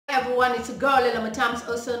everyone, it's a girl Lila Matams,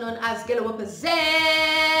 also known as Gela Z,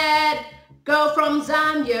 girl from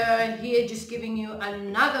Zambia, here just giving you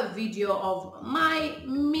another video of my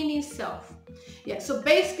mini self. Yeah, so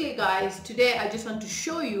basically guys, today I just want to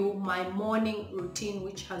show you my morning routine,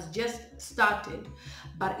 which has just started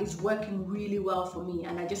but is working really well for me,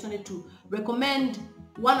 and I just wanted to recommend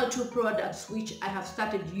one or two products which I have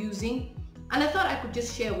started using and I thought I could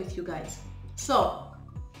just share with you guys. So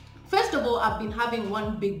first of all, I've been having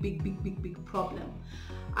one big problem.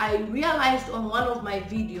 I realized on one of my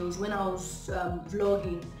videos when I was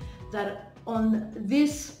vlogging that on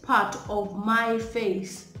this part of my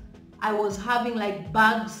face I was having like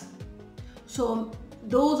bags. So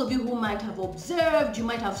those of you who might have observed, you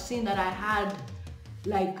might have seen that I had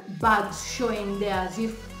like bags showing there, as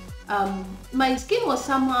if my skin was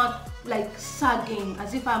somewhat like sagging,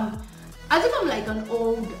 as if I'm like an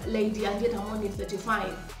old lady, and yet I'm only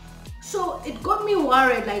 35. So it got me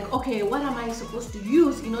worried, like, okay, what am I supposed to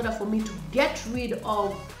use in order for me to get rid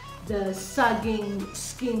of the sagging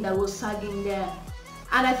skin that was sagging there?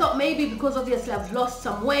 And I thought maybe because obviously I've lost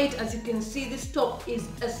some weight. As you can see, this top is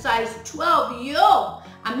a size 12. Yo,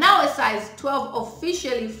 I'm now a size 12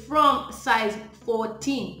 officially from size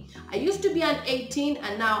 14. I used to be an 18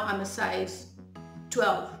 and now I'm a size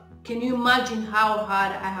 12. Can you imagine how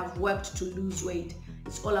hard I have worked to lose weight?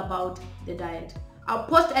 It's all about the diet. I'll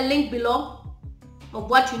post a link below of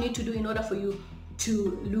what you need to do in order for you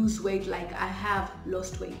to lose weight like I have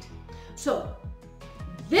lost weight. So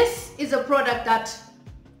this is a product that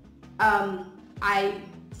I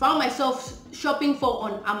found myself shopping for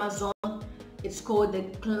on Amazon. It's called the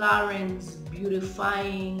Clarins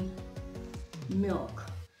Beautifying Milk.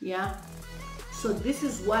 Yeah, so this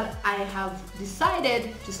is what I have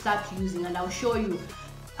decided to start using, and I'll show you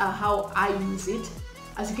how I use it.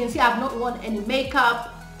 As you can see, I've not worn any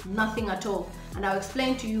makeup, nothing at all, and I'll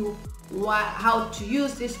explain to you how to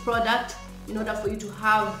use this product in order for you to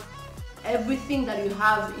have everything that you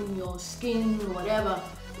have in your skin, whatever.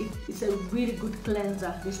 It's a really good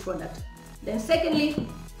cleanser, this product. Then secondly,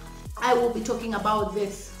 I will be talking about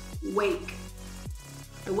this Wake,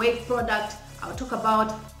 the Wake product. I'll talk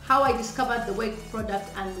about how I discovered the Wake product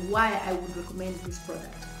and why I would recommend this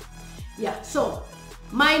product. Yeah, so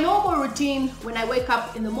my normal routine when I wake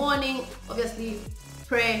up in the morning, obviously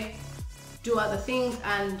pray, do other things,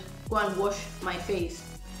 and go and wash my face.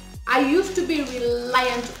 I used to be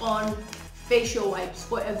reliant on facial wipes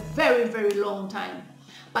for a very long time.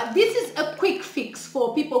 But this is a quick fix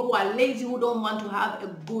for people who are lazy, who don't want to have a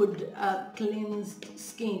good cleansed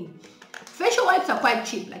skin. Facial wipes are quite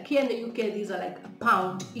cheap. Like here in the UK, these are like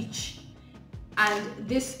 £1 each. And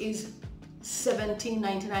this is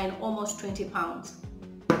 £17.99, almost £20.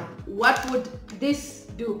 What would this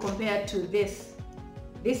do compared to this?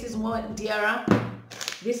 This is more dearer.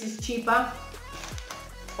 This is cheaper.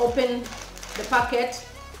 Open the packet.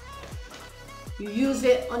 You use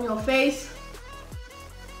it on your face.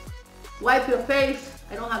 Wipe your face.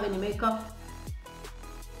 I don't have any makeup.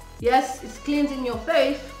 Yes, it's cleansing your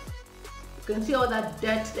face. You can see all that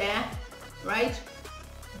dirt there, right?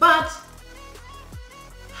 But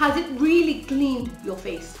has it really cleaned your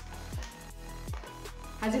face?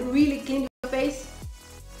 Has it really cleaned your face?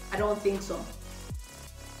 I don't think so.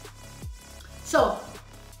 So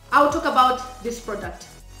I'll talk about this product,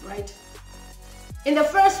 right? In the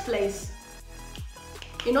first place,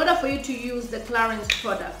 in order for you to use the Clarins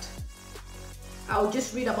product, I'll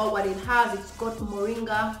just read about what it has. It's got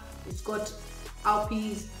moringa, it's got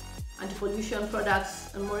alpes, anti-pollution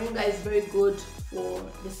products, and moringa is very good for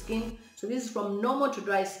the skin. So this is from normal to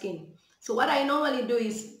dry skin. So what I normally do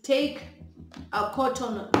is take a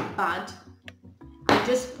cotton pad and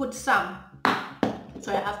just put some.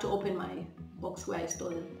 So I have to open my box where I store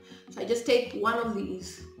them. So I just take one of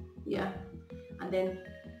these, yeah, and then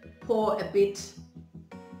pour a bit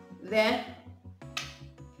there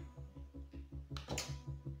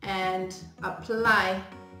and apply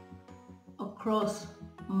across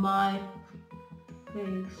my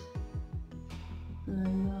face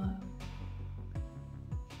like that.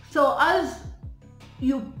 So as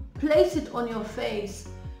you place it on your face,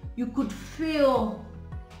 you could feel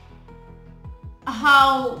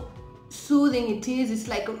how soothing it is. It's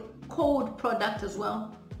like a cold product as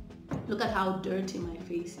well. Look at how dirty my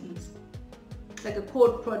face is. It's like a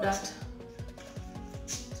cold product.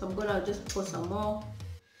 So I'm gonna just pour some more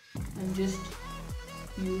and just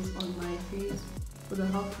use on my face. But I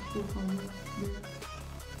have to put from there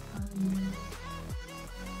and there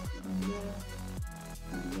and there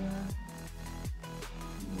and there.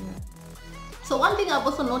 So one thing I've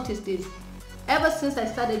also noticed is, ever since I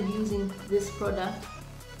started using this product,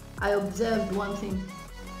 I observed one thing.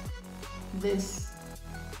 this.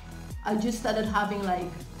 I just started having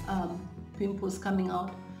like pimples coming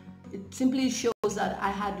out. It simply shows that I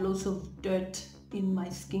had lots of dirt in my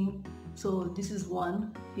skin. So this is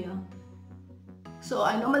one here. So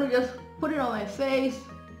I normally just put it on my face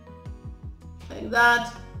like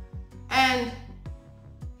that and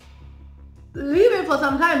leave it for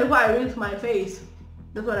some time before I rinse my face.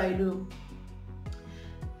 That's what I do.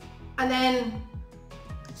 And then,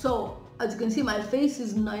 so as you can see, my face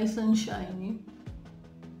is nice and shiny.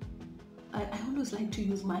 I always like to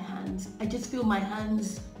use my hands. I just feel my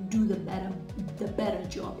hands do the better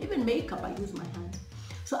job. Even makeup, I use my hands.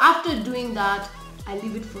 So after doing that, I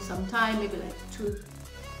leave it for some time, maybe like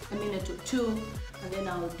a minute or two, and then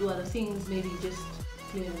I'll do other things, maybe just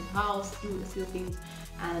clean the house, do a few things,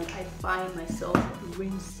 and I find myself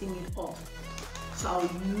rinsing it off. So I'll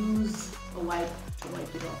use a wipe to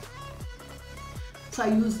wipe it off. So I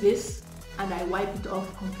use this and I wipe it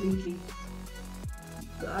off completely.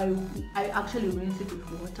 I actually rinse it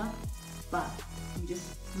with water, but I'm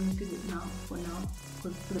just rinsing it now for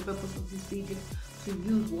because for the purpose of this video. So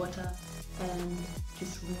use water and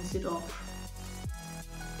just rinse it off.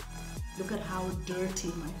 Look at how dirty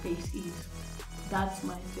my face is. That's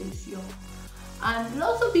my face, y'all. And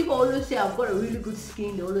lots of people always say I've got a really good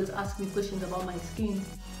skin. They always ask me questions about my skin.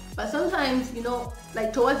 But sometimes, you know,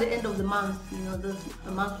 like towards the end of the month, you know, those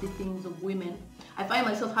monthly things of women, I find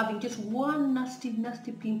myself having just one nasty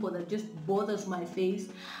pimple that just bothers my face,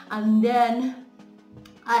 and then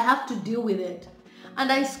I have to deal with it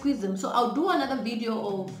and I squeeze them. So I'll do another video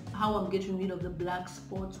of how I'm getting rid of the black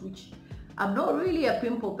spots, which I'm not really a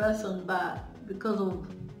pimple person, but because of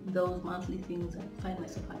those monthly things I find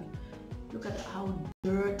myself having. Look at how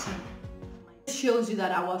dirty. It shows you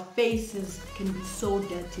that our faces can be so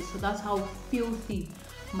dirty. So that's how filthy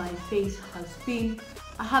my face has been.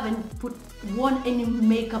 I haven't worn any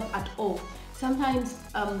makeup at all. Sometimes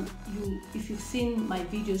if you've seen my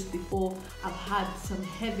videos before, I've had some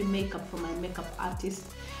heavy makeup from my makeup artist,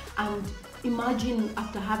 and imagine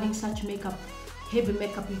after having such heavy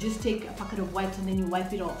makeup, you just take a packet of wipes and then you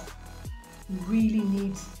wipe it off. It really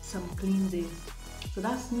needs some cleansing. So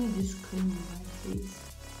that's me just cleaning my face,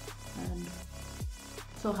 and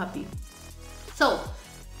so happy. So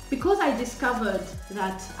because I discovered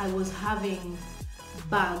that I was having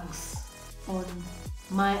bags on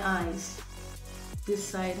my eyes, this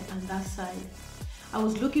side and that side, I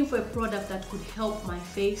was looking for a product that could help my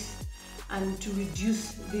face and to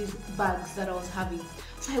reduce these bags that I was having.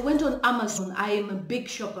 So I went on Amazon. I am a big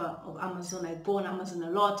shopper of Amazon. I go on Amazon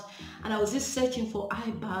a lot, and I was just searching for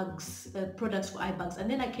eye bags, products for eye bags, and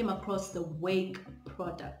then I came across the Wake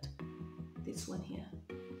product, this one here.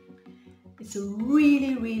 It's a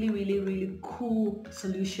really cool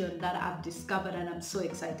solution that I've discovered, and I'm so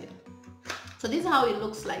excited. So this is how it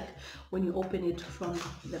looks like when you open it from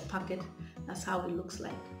the packet. That's how it looks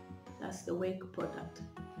like. That's the Wake product.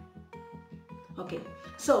 Okay,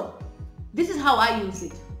 so this is how I use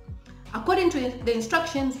it. According to the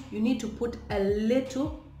instructions, you need to put a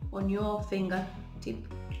little on your fingertip,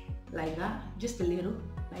 like that, just a little,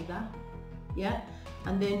 like that, yeah,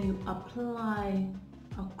 and then you apply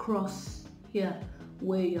across here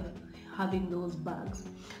where you're having those bags.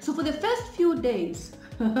 So for the first few days,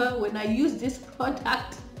 when I used this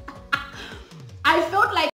product, I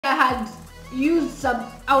felt like I had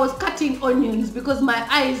I was cutting onions because my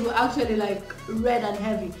eyes were actually like red and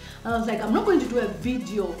heavy. And I was like, I'm not going to do a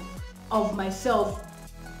video of myself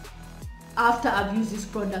after I've used this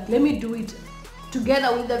product. Let me do it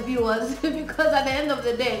together with the viewers because at the end of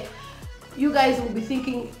the day, you guys will be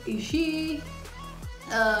thinking, is she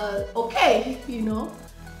okay, you know?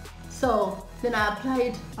 So then I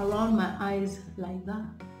applied around my eyes like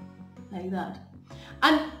that.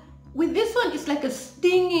 And with this one, it's like a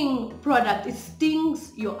stinging product. It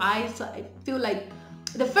stings your eyes. So I feel like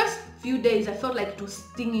the first few days I felt like it was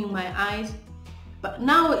stinging my eyes, but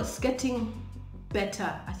now it's getting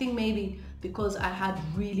better. I think maybe because I had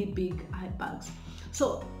really big eye bags.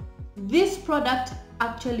 So this product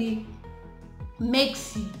actually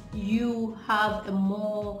makes you have a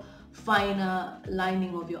more finer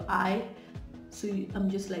lining of your eye. So I'm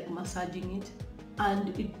just like massaging it,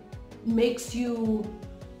 and it makes you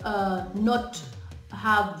not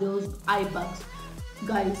have those eye bags.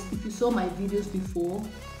 Guys, if you saw my videos before,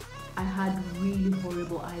 I had really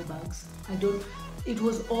horrible eye bags. It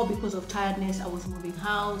was all because of tiredness. I was moving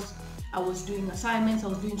house, I was doing assignments, I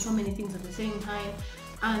was doing so many things at the same time,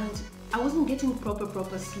 and I wasn't getting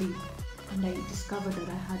proper sleep. And I discovered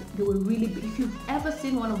that they were really big. If you've ever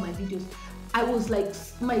seen one of my videos, I was like,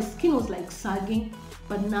 my skin was like sagging,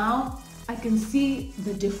 but now I can see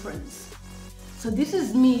the difference. So this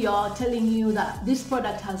is me, y'all, telling you that this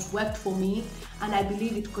product has worked for me, and I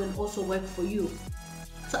believe it can also work for you.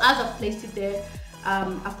 So as I've placed it there,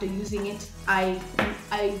 after using it, I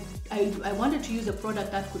wanted to use a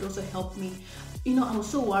product that could also help me. You know, I was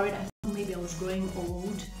so worried. I thought maybe I was growing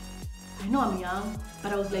old. I know I'm young,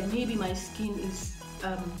 but I was like, maybe my skin is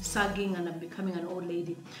sagging and I'm becoming an old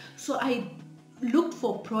lady. So I looked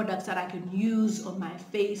for products that I can use on my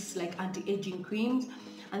face, like anti-aging creams,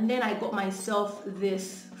 and then I got myself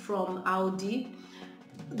this from Aldi.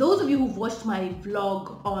 Those of you who've watched my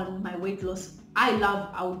vlog on my weight loss, I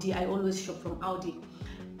love Aldi. I always shop from Aldi,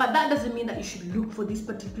 but that doesn't mean that you should look for this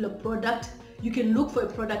particular product. You can look for a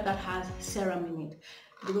product that has serum in it,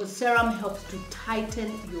 because serum helps to tighten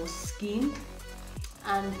your skin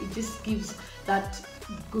and it just gives that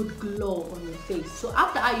good glow on your face. So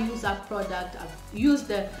after I use that product, I've used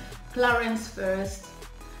the Clarins first,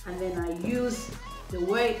 and then I use the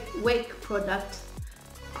Wake product.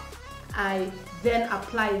 I then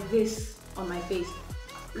apply this on my face.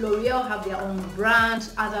 L'Oreal have their own brand,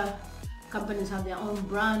 other companies have their own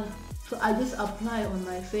brand. So I just apply on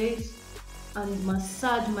my face and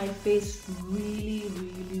massage my face really,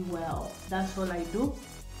 really well. That's all I do.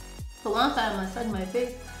 So once I massage my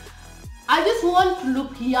face, I just want to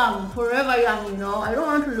look young, forever young, you know. I don't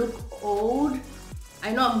want to look old.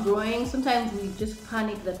 I know I'm growing. Sometimes we just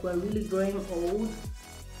panic that we're really growing old.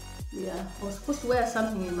 Yeah, I was supposed to wear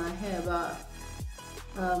something in my hair,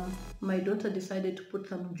 but my daughter decided to put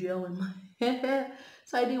some gel in my hair,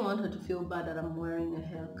 so I didn't want her to feel bad that I'm wearing a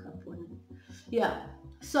hair cap on it. Yeah,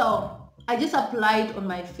 so I just applied on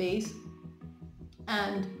my face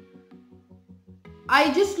and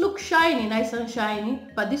I just look shiny, nice and shiny.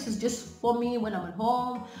 But this is just for me when I'm at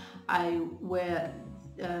home. I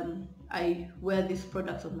wear these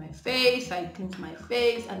products on my face, I cleanse my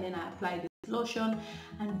face, and then I apply this lotion,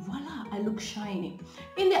 and voila, I look shiny.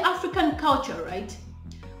 In the African culture, right,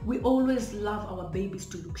 we always love our babies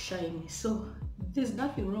to look shiny, so there's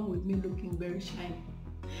nothing wrong with me looking very shiny.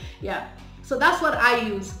 Yeah, so that's what I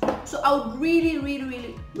use. So I would really, really,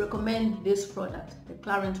 really recommend this product, the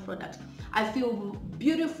Clarins product. I feel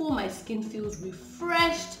beautiful, my skin feels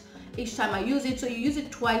refreshed each time I use it. So you use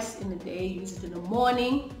it twice in a day. You use it in the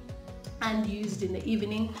morning and you use it in the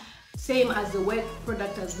evening. Same as the Wake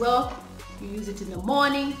product as well. You use it in the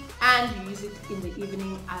morning and you use it in the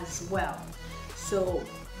evening as well. So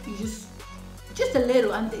you just a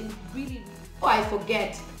little, and they really, oh, I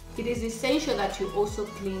forget, it is essential that you also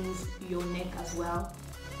cleanse your neck as well.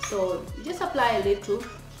 So you just apply a little,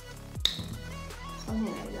 something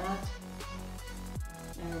like that,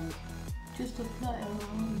 and just apply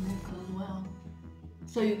around your neck as well,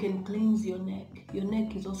 so you can cleanse your neck. Your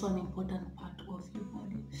neck is also an important part of your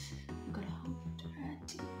body. Look at how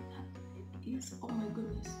dirty that is. Oh my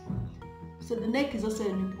goodness. So the neck is also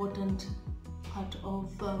an important part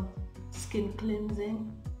of skin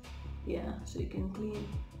cleansing. Yeah, so you can clean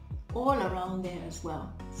all around there as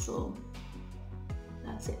well. So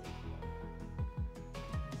that's it.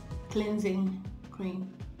 Cleansing cream,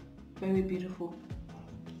 very beautiful.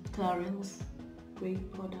 Clarins,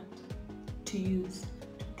 great product to use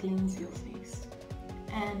to cleanse your face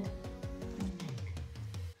and your neck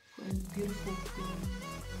for a beautiful feeling.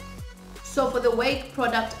 So for the Wake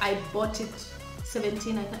product, I bought it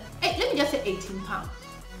 17, I think, hey, let me just say 18 pounds.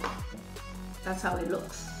 That's how it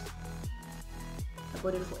looks. I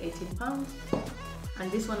bought it for 18 pounds,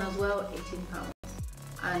 and this one as well, 18 pounds.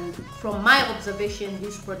 And from my observation,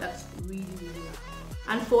 these products really, really well.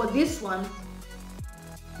 And for this one,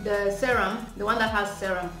 the serum, the one that has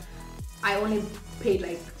serum, I only paid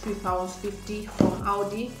like £3.50 from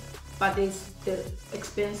Aldi, but there's the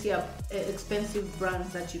expensive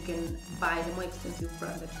brands that you can buy, the more expensive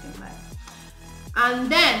brands that you can buy.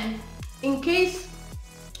 And then, in case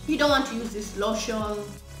you don't want to use this lotion,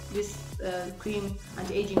 this cream,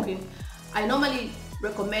 anti-aging cream, I normally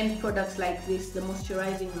recommend products like this, the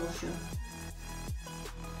moisturizing lotion.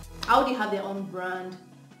 Aldi have their own brand.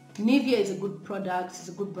 Nivea is a good product, it's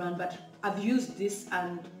a good brand, but I've used this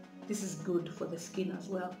and this is good for the skin as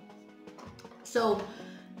well. So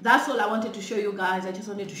that's all I wanted to show you guys. I just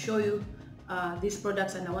wanted to show you these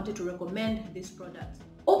products, and I wanted to recommend these products.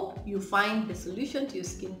 Hope you find the solution to your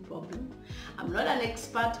skin problem. I'm not an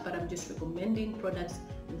expert, but I'm just recommending products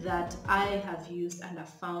that I have used and have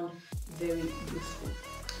found very useful.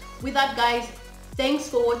 With that, guys, thanks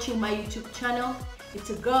for watching my YouTube channel. It's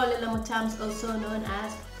a girl, Lila Motams, also known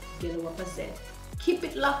as Gelawapa Z. Keep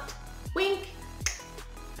it locked. Wink.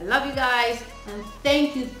 I love you guys, and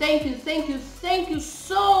thank you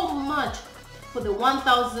so much for the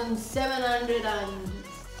 1,700 and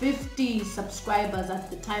 50 subscribers at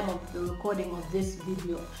the time of the recording of this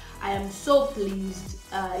video. I am so pleased.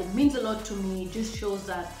 It means a lot to me. It just shows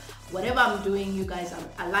that whatever I'm doing, you guys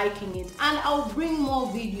are liking it, and I'll bring more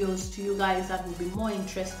videos to you guys that will be more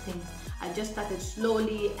interesting. I just started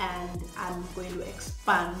slowly and I'm going to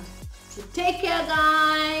expand. So take care,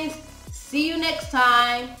 guys. See you next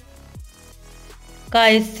time.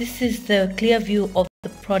 Guys, this is the clear view of the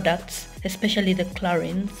products, especially the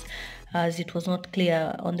Clarins, as it was not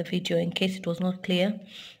clear on the video. In case it was not clear,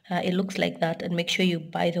 it looks like that. And make sure you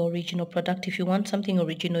buy the original product. If you want something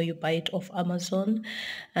original, you buy it off Amazon,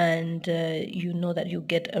 and you know that you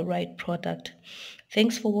get a right product.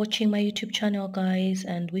 Thanks for watching my YouTube channel, guys,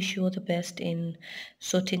 and wish you all the best in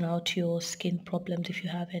sorting out your skin problems if you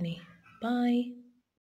have any. Bye.